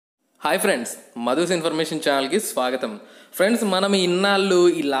Hi friends, Madhu's information ఛానల్కి స్వాగతం. Friends, మనం ఇన్నాళ్ళు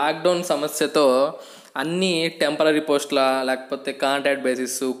ఈ లాక్డౌన్ సమస్యతో అన్నీ టెంపరీ పోస్టుల లేకపోతే కాంట్రాక్ట్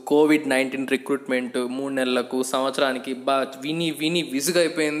బేసిస్, COVID-19 రిక్రూట్మెంట్ 3 నెలలకు సంవత్సరానికి విని విని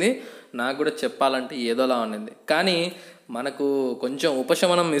విసుగైపోయింది. నాకు కూడా చెప్పాలంటే ఏదోలా ఉన్నది. కానీ మనకు కొంచెం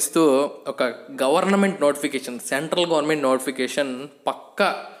ఉపశమనం ఇస్తూ ఒక government notification, central government notification పక్కా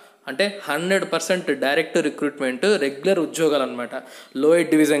అంటే 100% డైరెక్ట్ రిక్రూట్మెంట్, రెగ్యులర్ ఉద్యోగాలు అనమాట. లోయర్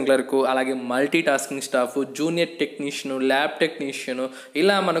డివిజన్ క్లర్కు, అలాగే multi tasking staff, junior technician, lab technician,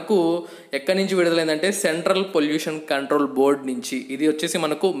 ఇలా మనకు ఎక్కడి నుంచి విడుదలైందంటే సెంట్రల్ పొల్యూషన్ కంట్రోల్ బోర్డ్ నుంచి. ఇది వచ్చేసి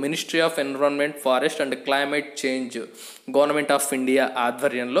మనకు ministry of environment, forest and climate change, government of India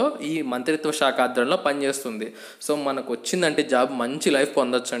ఆధ్వర్యంలో, ఈ మంత్రిత్వ శాఖ ఆధ్వర్యంలో పనిచేస్తుంది. సో మనకు వచ్చిందంటే జాబ్, మంచి లైఫ్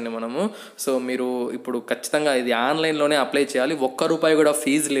పొందొచ్చండి మనము. సో మీరు ఇప్పుడు ఖచ్చితంగా ఇది ఆన్లైన్లోనే అప్లై చేయాలి, ₹1 కూడా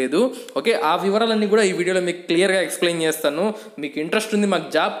ఫీజు లేదు. ఓకే, ఆ వివరాలన్నీ కూడా ఈ వీడియోలో మీకు క్లియర్గా ఎక్స్ప్లెయిన్ చేస్తాను. మీకు ఇంట్రెస్ట్ ఉంది, మాకు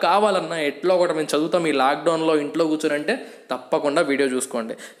జాబ్ కావాలన్నా, ఎట్లా కూడా మేము చదువుతాం ఈ లాక్డౌన్లో ఇంట్లో కూర్చోనంటే తప్పకుండా వీడియో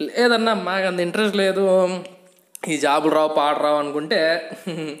చూసుకోండి. లేదన్నా మాకు అంత ఇంట్రెస్ట్ లేదు, ఈ జాబులు రావు పాడరావు అనుకుంటే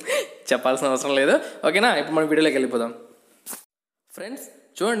చెప్పాల్సిన అవసరం లేదు. ఓకేనా, ఇప్పుడు మనం వీడియోలోకి వెళ్ళిపోదాం. ఫ్రెండ్స్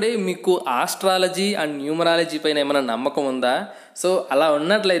చూడండి, మీకు ఆస్ట్రాలజీ అండ్ న్యూమరాలజీ పైన ఏమైనా నమ్మకం ఉందా? సో అలా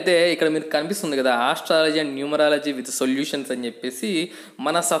ఉన్నట్లయితే ఇక్కడ మీకు కనిపిస్తుంది కదా, astrology and numerology with solutions అని చెప్పేసి.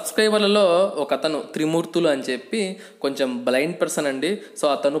 మన సబ్స్క్రైబర్లలో ఒక అతను త్రిమూర్తులు అని చెప్పి కొంచెం బ్లైండ్ పర్సన్ అండి. సో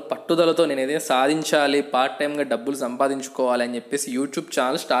అతను పట్టుదలతో నేను ఏదైనా సాధించాలి, పార్ట్ టైంగా డబ్బులు సంపాదించుకోవాలి అని చెప్పేసి యూట్యూబ్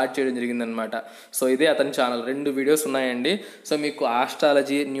ఛానల్ స్టార్ట్ చేయడం జరిగిందనమాట. సో ఇదే అతని ఛానల్, 2 వీడియోస్ ఉన్నాయండి. సో మీకు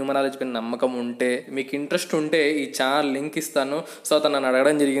ఆస్ట్రాలజీ, న్యూమరాలజీ పైన నమ్మకం ఉంటే, మీకు ఇంట్రెస్ట్ ఉంటే ఈ ఛానల్ లింక్ ఇస్తాను. సో అతను నన్ను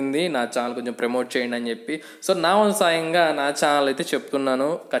అడగడం జరిగింది, నా ఛానల్ కొంచెం ప్రమోట్ చేయండి అని చెప్పి. సో నా సాయంగా నా ఛానల్ అయితే చెప్తున్నాను.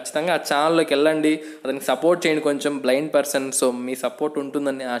 ఖచ్చితంగా ఆ ఛానల్లోకి వెళ్ళండి, అతనికి సపోర్ట్ చేయండి. కొంచెం బ్లైండ్ పర్సన్, సో మీ సపోర్ట్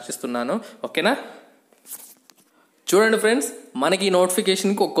ఉంటుందని ఆశిస్తున్నాను. ఓకేనా, చూడండి ఫ్రెండ్స్, మనకి ఈ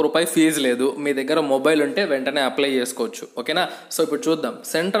నోటిఫికేషన్కి ₹1 ఫీజు లేదు. మీ దగ్గర మొబైల్ ఉంటే వెంటనే అప్లై చేసుకోవచ్చు. ఓకేనా, సో ఇప్పుడు చూద్దాం.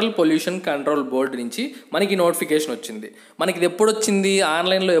 సెంట్రల్ పొల్యూషన్ కంట్రోల్ బోర్డు నుంచి మనకి నోటిఫికేషన్ వచ్చింది. మనకి ఇది ఎప్పుడు వచ్చింది,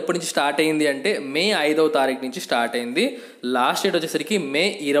 ఆన్లైన్లో ఎప్పటి నుంచి స్టార్ట్ అయింది అంటే మే 5వ తారీఖు నుంచి స్టార్ట్ అయింది. లాస్ట్ డేట్ వచ్చేసరికి మే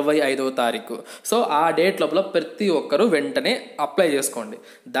 25వ తారీఖు. సో ఆ డేట్ లోపల ప్రతి ఒక్కరూ వెంటనే అప్లై చేసుకోండి.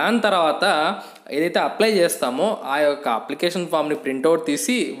 దాని తర్వాత ఏదైతే అప్లై చేస్తామో ఆ యొక్క అప్లికేషన్ ఫామ్ని ప్రింట్అవుట్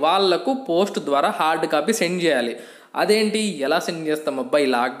తీసి వాళ్లకు పోస్ట్ ద్వారా హార్డ్ కాపీ సెండ్ చేయాలి. అదేంటి, ఎలా సెండ్ చేస్తాం అబ్బా ఈ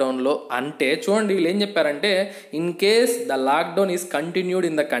లాక్డౌన్లో అంటే, చూడండి వీళ్ళు ఏం చెప్పారంటే, in case the lockdown is continued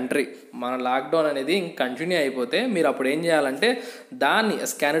in the country, మన లాక్డౌన్ అనేది కంటిన్యూ అయిపోతే మీరు అప్పుడు ఏం చేయాలంటే దాన్ని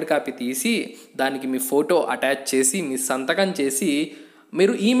స్కానర్డ్ కాపీ తీసి దానికి మీ ఫోటో అటాచ్ చేసి మీ సంతకం చేసి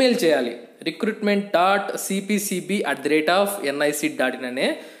మీరు ఈమెయిల్ చేయాలి. recruitment.cpcb@nic.in అనే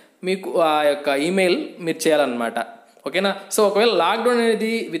మీకు ఆ యొక్క ఈమెయిల్ మీరు చేయాలన్నమాట. ఓకేనా, సో ఒకవేళ లాక్డౌన్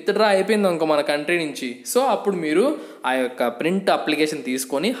అనేది విత్డ్రా అయిపోయింది అనుకో మన కంట్రీ నుంచి, సో అప్పుడు మీరు ఆ యొక్క ప్రింట్ అప్లికేషన్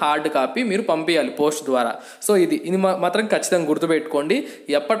తీసుకొని హార్డ్ కాపీ మీరు పంపించాలి పోస్ట్ ద్వారా. సో ఇది మాత్రం ఖచ్చితంగా గుర్తుపెట్టుకోండి.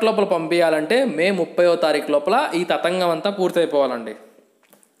 ఎప్పటి లోపల పంపించాలంటే మే 30వ తారీఖు లోపల ఈ తతంగం అంతా పూర్తయిపోవాలండి.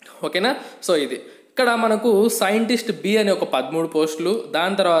 ఓకేనా, సో ఇది ఇక్కడ మనకు సైంటిస్ట్ బి అని ఒక 13 పోస్టులు,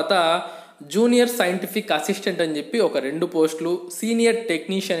 దాని తర్వాత జూనియర్ సైంటిఫిక్ అసిస్టెంట్ అని చెప్పి ఒక 2 పోస్టులు, సీనియర్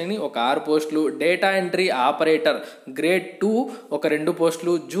టెక్నీషియన్ అని ఒక 6 పోస్టులు, డేటా ఎంట్రీ ఆపరేటర్ గ్రేడ్ 2 ఒక 2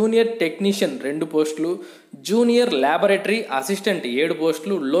 పోస్టులు, జూనియర్ టెక్నీషియన్ 2 పోస్టులు, జూనియర్ ల్యాబొరేటరీ అసిస్టెంట్ 7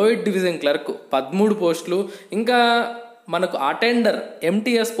 పోస్టులు, లోయర్ డివిజన్ క్లర్క్ 13 పోస్టులు, ఇంకా మనకు అటెండర్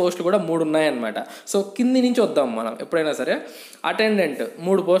ఎంటీఎస్ పోస్టులు కూడా 3 ఉన్నాయన్నమాట. సో కింది నుంచి వద్దాం మనం ఎప్పుడైనా సరే. అటెండెంట్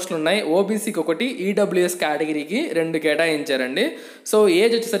 3 పోస్టులు ఉన్నాయి, ఓబీసీకి 1, ఈడబ్ల్యూఎస్ కేటగిరీకి 2 కేటాయించారండి. సో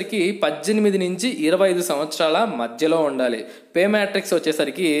ఏజ్ వచ్చేసరికి 18 నుంచి 25 సంవత్సరాల మధ్యలో ఉండాలి. పే మ్యాట్రిక్స్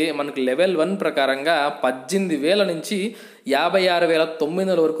వచ్చేసరికి మనకు లెవెల్ 1 ప్రకారంగా 18,000 నుంచి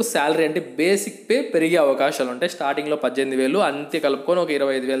 56,900 వరకు శాలరీ, అంటే బేసిక్ పే పెరిగే అవకాశాలు ఉంటాయి. స్టార్టింగ్లో 18,000, అంతే కలుపుకొని ఒక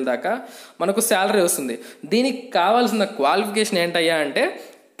 25,000 దాకా మనకు శాలరీ వస్తుంది. దీనికి కావాల్సిన క్వాలిఫికేషన్ ఏంటయ్యా అంటే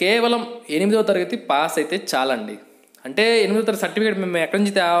కేవలం 8వ తరగతి పాస్ అయితే చాలండి. అంటే 8వ తరగతి సర్టిఫికేట్ మేము ఎక్కడి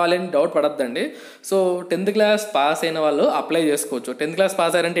నుంచి తేవాలని doubt పడద్దండి. So 10th class pass అయిన వాళ్ళు అప్లై చేసుకోవచ్చు. 10th క్లాస్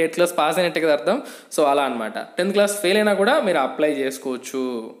పాస్ అయ్యారంటే 8th క్లాస్ పాస్ అయినట్టే కదా అర్థం. సో అలా అనమాట. 10th క్లాస్ ఫెయిల్ అయినా కూడా మీరు అప్లై చేసుకోవచ్చు.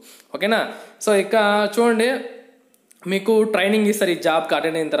 ఓకేనా, సో ఇక చూడండి, మీకు ట్రైనింగ్ ఇస్తారు ఈ జాబ్కి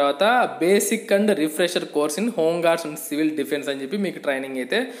అటెండ్ అయిన తర్వాత. Basic and refresher course in home guards and civil defence అని చెప్పి మీకు ట్రైనింగ్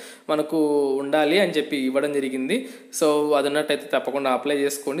అయితే మనకు ఉండాలి అని చెప్పి ఇవ్వడం జరిగింది. సో అది ఉన్నట్టయితే తప్పకుండా అప్లై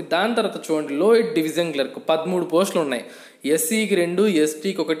చేసుకోండి. దాని తర్వాత చూడండి, లోయర్ డివిజన్ క్లర్క్ 13 పోస్టులు ఉన్నాయి. ఎస్సీకి 2,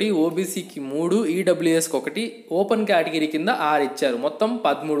 ఎస్టీకి 1, ఓబీసీకి 3, ఈడబ్ల్యూఎస్కి 1, ఓపెన్ కేటగిరీ కింద 6 ఇచ్చారు. మొత్తం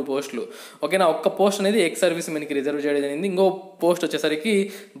 13 పోస్టులు. ఓకేనా, ఒక్క పోస్ట్ అనేది ఎక్స్ సర్వీస్ మెన్కి రిజర్వ్ చేయడం జరిగింది. ఇంకో పోస్ట్ వచ్చేసరికి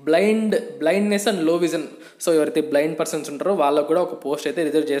బ్లైండ్నెస్ అండ్ లో విజన్, సో ఎవరైతే బ్లైండ్ పర్సన్స్ ఉంటారో వాళ్ళకు కూడా ఒక పోస్ట్ అయితే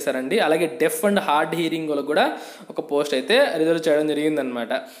రిజర్వ్ చేశారండి. అలాగే డెఫ్ అండ్ హార్డ్ హీరింగ్ వాళ్ళకు కూడా ఒక పోస్ట్ అయితే రిజర్వ్ చేయడం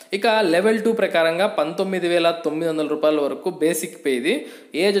జరిగిందనమాట. ఇక లెవెల్ 2 ప్రకారంగా 19,900 రూపాయల వరకు బేసిక్ పే. ఇది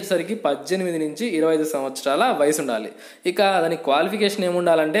ఏజ్ వచ్చేసరికి 18 నుంచి 25 సంవత్సరాల వయసు ఉండాలి. ఇక దాని qualification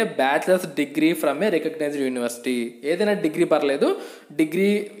ఏముండాలంటే bachelors degree from A recognised university, ఏదైనా డిగ్రీ పర్లేదు, డిగ్రీ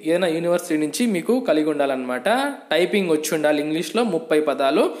ఏదైనా యూనివర్సిటీ నుంచి మీకు కలిగి ఉండాలన్నమాట. టైపింగ్ వచ్చి ఉండాలి, ఇంగ్లీష్లో 30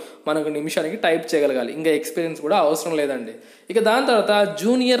 పదాలు మనకు నిమిషానికి టైప్ చేయగలగాలి. ఇంకా ఎక్స్పీరియన్స్ కూడా అవసరం లేదండి. ఇక దాని తర్వాత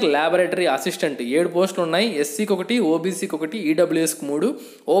జూనియర్ ల్యాబొరేటరీ అసిస్టెంట్ 7 పోస్టులు ఉన్నాయి. ఎస్సీకి 1, ఓబీసీకి 1, ఈడబ్ల్యూఎస్కి 3,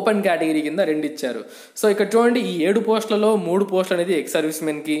 ఓపెన్ కేటగిరీ కింద 2 ఇచ్చారు. సో ఇక్కడ చూడండి, ఈ 7 పోస్టులలో 3 పోస్టులు అనేది ఎక్స్ సర్వీస్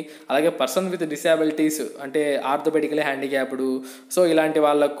మెన్కి, అలాగే పర్సన్ విత్ డిసాబిలిటీస్ అంటే ఆర్థోపెడికల్ హ్యాండిక్యాప్డ్, సో ఇలాంటి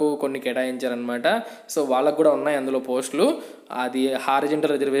వాళ్ళకు కొన్ని కేటాయించారనమాట. సో వాళ్ళకు కూడా ఉన్నాయి అందులో పోస్టులు. అది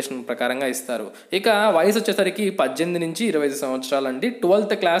హారిజెంటల్ రిజర్వేషన్ ప్రకారంగా ఇస్తారు. ఇక వయసు వచ్చేసరికి 18 నుంచి 25 సంవత్సరాలు అండి.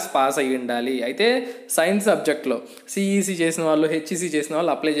 12th క్లాస్ పాస్ అయ్యి ఉండాలి. అయితే సైన్స్ సబ్జెక్ట్లో సిఈసి చేసిన వాళ్ళు, హెచ్ఈసి చేసిన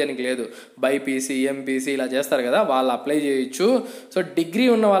వాళ్ళు అప్లై చేయడానికి లేదు. బైపీసీ, ఎంపీసీ ఇలా చేస్తారు కదా, వాళ్ళు అప్లై చేయొచ్చు. సో డిగ్రీ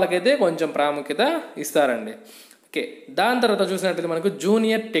ఉన్న వాళ్ళకైతే కొంచెం ప్రాముఖ్యత ఇస్తారండి. ఓకే, దాని తర్వాత చూసినట్లయితే మనకు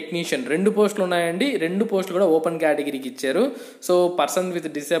జూనియర్ టెక్నీషియన్ 2 పోస్టులు ఉన్నాయండి. 2 పోస్టులు కూడా ఓపెన్ కేటగిరీకి ఇచ్చారు. సో పర్సన్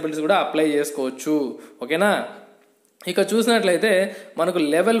విత్ డిసేబిలిటీస్ కూడా అప్లై చేసుకోవచ్చు. ఓకేనా, ఇక చూసినట్లయితే మనకు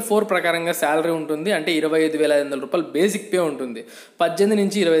లెవెల్ 4 ప్రకారంగా శాలరీ ఉంటుంది. అంటే 25,500 రూపాయలు బేసిక్ పే ఉంటుంది. 18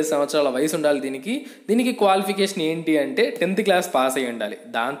 నుంచి 25 సంవత్సరాల వయసు ఉండాలి. దీనికి క్వాలిఫికేషన్ ఏంటి అంటే 10th క్లాస్ పాస్ అయ్యి ఉండాలి.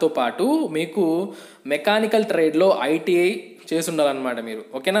 దాంతోపాటు మీకు మెకానికల్ ట్రేడ్లో ఐటీఐ చేసి ఉండాలన్నమాట మీరు.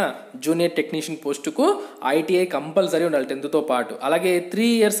 ఓకేనా, జూనియర్ టెక్నీషియన్ పోస్టుకు ఐటీఐ కంపల్సరీ ఉండాలి 10th పాటు. అలాగే 3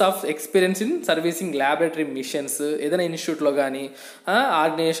 years of experience in servicing laboratory machines, ఏదైనా ఇన్స్టిట్యూట్లో కానీ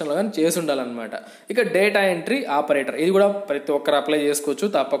ఆర్గనైజేషన్లో కానీ చేసి ఉండాలన్నమాట. ఇక డేటా ఎంట్రీ ఆపరేటర్, ఇది కూడా ప్రతి ఒక్కరు అప్లై చేసుకోవచ్చు,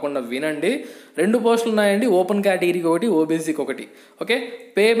 తప్పకుండా వినండి. 2 పోస్టులు ఉన్నాయండి, ఓపెన్ కేటగిరీకి 1, ఓబీసీకి 1. ఓకే,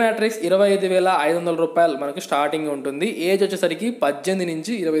 పే మ్యాట్రిక్స్ 25,500 రూపాయలు మనకు స్టార్టింగ్ ఉంటుంది. ఏజ్ వచ్చేసరికి 18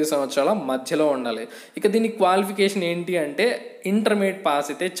 నుంచి 20 సంవత్సరాల మధ్యలో ఉండాలి. ఇక దీని క్వాలిఫికేషన్ ఏంటి అంటే ఇంటర్మీడియట్ పాస్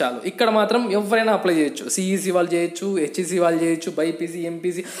అయితే చాలు. ఇక్కడ మాత్రం ఎవరైనా అప్లై చేయొచ్చు. సిఈసి వాళ్ళు చేయొచ్చు, హెచ్ఈసి వాళ్ళు చేయొచ్చు, బైపీసీ,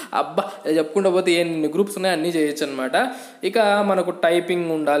 ఎంపీసీ, అబ్బా చెప్పుకుంటూ పోతే ఎన్ని గ్రూప్స్ ఉన్నాయి అన్నీ చేయొచ్చు అనమాట. ఇక మనకు టైపింగ్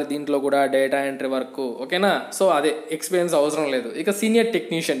ఉండాలి దీంట్లో కూడా, డేటా ఎంట్రీ వర్క్. ఓకేనా, సో అదే ఎక్స్పీరియన్స్ అవసరం లేదు. ఇక సీనియర్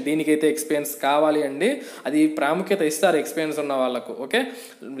టెక్నీషియన్, దీనికైతే ఎక్స్పీరియన్స్ కావాలి అండి, అది ప్రాముఖ్యత ఇస్తారు ఎక్స్పీరియన్స్ ఉన్న వాళ్ళకు. ఓకే,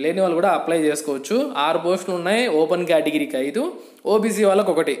 లేని వాళ్ళు కూడా అప్లై చేసుకోవచ్చు. 6 పోస్టులు ఉన్నాయి, ఓపెన్ కేటగిరీకి 5, ఓబీసీ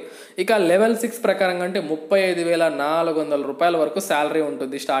వాళ్ళకు 1. ఇక లెవెల్ 6 ప్రకారంగా అంటే 35,400 రూపాయల వరకు శాలరీ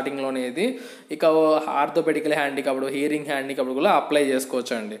ఉంటుంది స్టార్టింగ్లోనే. ఇది ఇక ఆర్థోపెడికల్ హ్యాండిక్యాప్డ్, హియరింగ్ హ్యాండిక్యాప్డ్ కూడా అప్లై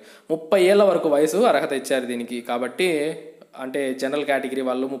చేసుకోవచ్చు అండి. 30 ఏళ్ళ వరకు వయసు అర్హత ఇచ్చారు దీనికి. కాబట్టి అంటే జనరల్ కేటగిరీ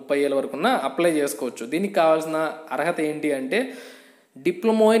వాళ్ళు 30 ఏళ్ళ వరకు అప్లై చేసుకోవచ్చు. దీనికి కావాల్సిన అర్హత ఏంటి అంటే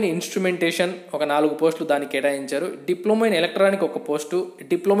డిప్లొమా ఇన్ ఇన్స్ట్రుమెంటేషన్ ఒక 4 పోస్టులు దానికి కేటాయించారు. Diploma in electronic 1 post,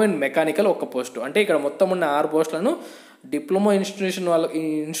 diploma in mechanical 1 post. అంటే ఇక్కడ మొత్తం ఉన్న 6 పోస్టులను డిప్లొమా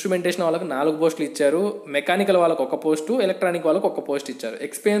ఇన్స్ట్రుమెంటేషన్ వాళ్ళకు 4 పోస్టులు ఇచ్చారు, మెకానికల్ వాళ్ళకు 1 పోస్టు, ఎలక్ట్రానిక్ వాళ్ళకు 1 పోస్ట్ ఇచ్చారు.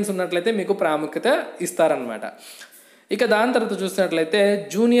 ఎక్స్పీరియన్స్ ఉన్నట్లయితే మీకు ప్రాముఖ్యత ఇస్తారనమాట. ఇక దాని తర్వాత చూసినట్లయితే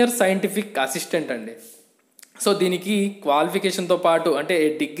జూనియర్ సైంటిఫిక్ అసిస్టెంట్ అండి. సో దీనికి క్వాలిఫికేషన్తో పాటు అంటే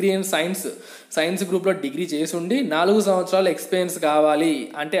డిగ్రీ ఇన్ సైన్స్ గ్రూప్లో డిగ్రీ చేసి ఉండి 4 సంవత్సరాల ఎక్స్పీరియన్స్ కావాలి.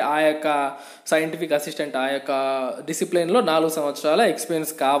 అంటే ఆ యొక్క సైంటిఫిక్ అసిస్టెంట్ ఆ యొక్క డిసిప్లిన్లో 4 సంవత్సరాల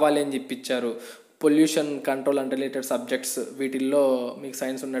ఎక్స్పీరియన్స్ కావాలి అని చెప్పించారు. Pollution control and related subjects వీటిల్లో మీకు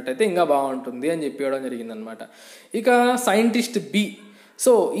సైన్స్ ఉన్నట్టయితే ఇంకా బాగుంటుంది అని చెప్పడం జరిగిందనమాట. ఇక సైంటిస్ట్ బి,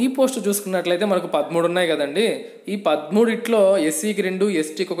 సో ఈ పోస్ట్ చూసుకున్నట్లయితే మనకు 13 ఉన్నాయి కదండి. ఈ 13 ఎస్సీకి 2,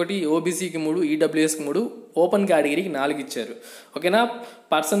 ఎస్టీకి 1, ఓబీసీకి 3, ఈడబ్ల్యూఎస్కి 3, ఓపెన్ కేటగిరీకి 4 ఇచ్చారు. ఓకేనా,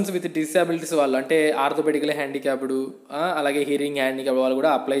 పర్సన్స్ విత్ డిసేబిలిటీస్ వాళ్ళు అంటే ఆర్థోపెడికల్ హ్యాండిక్యాప్డ్, అలాగే హియరింగ్ హ్యాండిక్యాప్డ్ వాళ్ళు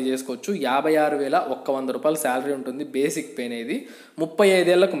కూడా అప్లై చేసుకోవచ్చు. 56,100 రూపాయలు శాలరీ ఉంటుంది బేసిక్ పే అనేది. 35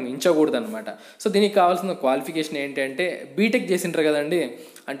 ఏళ్లకు మించకూడదు అనమాట. సో దీనికి కావాల్సిన క్వాలిఫికేషన్ ఏంటంటే బీటెక్ చేసింటారు కదండి,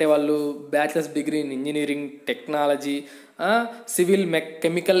 అంటే వాళ్ళు bachelors degree in engineering technology, civil,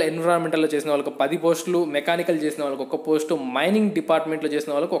 chemical, ఎన్విరాన్మెంటల్లో చేసిన వాళ్ళకు 10 పోస్టులు, మెకానికల్ చేసిన వాళ్ళకి 1 పోస్టు, మైనింగ్ డిపార్ట్మెంట్లో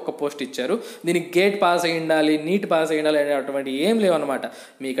చేసిన వాళ్ళకు 1 పోస్ట్ ఇచ్చారు. దీనికి గేట్ పాస్ అయ్యి ఉండాలి, నీట్ పాస్ అయ్యి ఉండాలి అనేటువంటి ఏం లేవన్నమాట.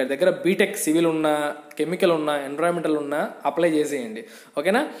 మీ ఇక్కడ దగ్గర బీటెక్ సివిల్ ఉన్నా, కెమికల్ ఉన్నా, ఎన్విరాన్మెంటల్ ఉన్నా అప్లై చేసేయండి.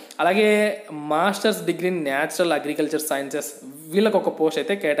 ఓకేనా, అలాగే masters degree in natural agriculture sciences వీళ్ళకి 1 పోస్ట్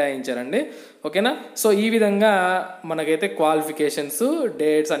అయితే కేటాయించారండి. ఓకేనా, సో ఈ విధంగా మనకైతే క్వాలిఫికేషన్స్,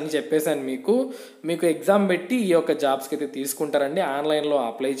 డేట్స్ అన్నీ చెప్పేసాను మీకు ఎగ్జామ్ పెట్టి ఈ యొక్క జాబ్స్కి అయితే తీసుకుంటారండి. ఆన్లైన్లో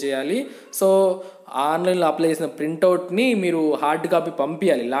అప్లై చేయాలి. సో ఆన్లైన్లో అప్లై చేసిన ప్రింట్అవుట్ని మీరు హార్డ్ కాపీ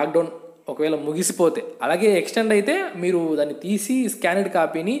పంపించాలి. లాక్డౌన్ ఒకవేళ ముగిసిపోతే, అలాగే ఎక్స్టెండ్ అయితే మీరు దాన్ని తీసి స్కానెడ్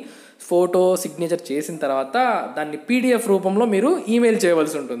కాపీని ఫోటో సిగ్నేచర్ చేసిన తర్వాత దాన్ని పీడిఎఫ్ రూపంలో మీరు ఈమెయిల్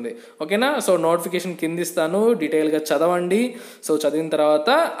చేయవలసి ఉంటుంది. ఓకేనా? సో నోటిఫికేషన్ కింద ఇస్తాను, డీటెయిల్గా చదవండి. సో చదివిన తర్వాత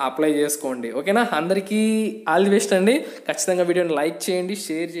అప్లై చేసుకోండి. ఓకేనా? అందరికీ ఆల్ ది బెస్ట్ అండి. ఖచ్చితంగా వీడియోని లైక్ చేయండి,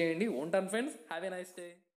 షేర్ చేయండి. ఉంటాను friends. Have a nice day.